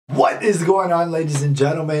What is going on, ladies and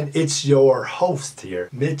gentlemen? It's your host here,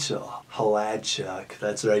 Mitchell Haladchuk.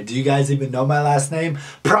 That's right. Do you guys even know my last name?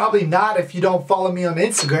 Probably not if you don't follow me on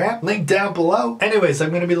Instagram. Link down below. Anyways, I'm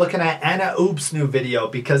going to be looking at Anna Oop's new video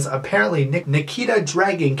because apparently Nikita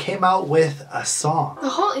Dragun came out with a song. The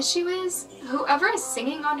whole issue is, whoever is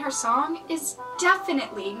singing on her song is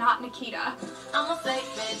definitely not Nikita. I'm a fake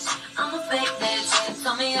bitch. I'm a fake bitch.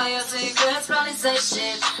 Tell me all your secrets, probably say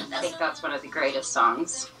shit. I think that's one of the greatest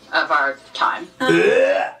songs of our time.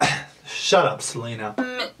 Shut up, Selena.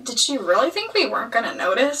 Did she really think we weren't gonna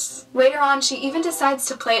notice? Later on, she even decides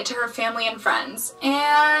to play it to her family and friends.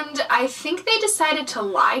 And I think they decided to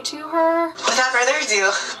lie to her. Without further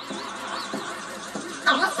ado,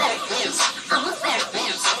 I'm a fairy bitch. I'm a fairy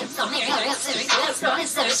bitch. Tell me all your secrets, probably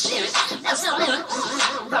say shit. That's a little,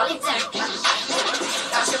 probably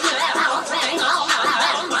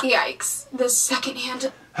Yikes. The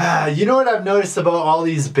secondhand. You know what I've noticed about all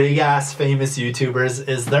these big ass famous YouTubers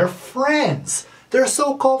is their friends. Their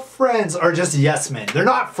so-called friends are just yes men. They're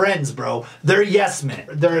not friends, bro. They're yes men.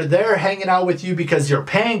 They're there hanging out with you because you're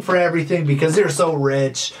paying for everything, because you're so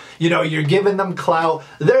rich. You know, you're giving them clout.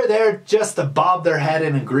 They're there just to bob their head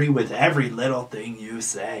and agree with every little thing you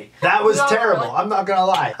say. That was terrible. I'm not gonna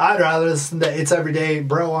lie. I'd rather listen to It's Everyday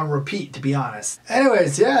Bro on repeat, to be honest.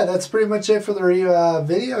 Anyways, yeah, that's pretty much it for the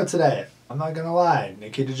video today. I'm not gonna lie.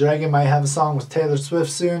 Nikita Dragun might have a song with Taylor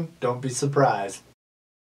Swift soon. Don't be surprised.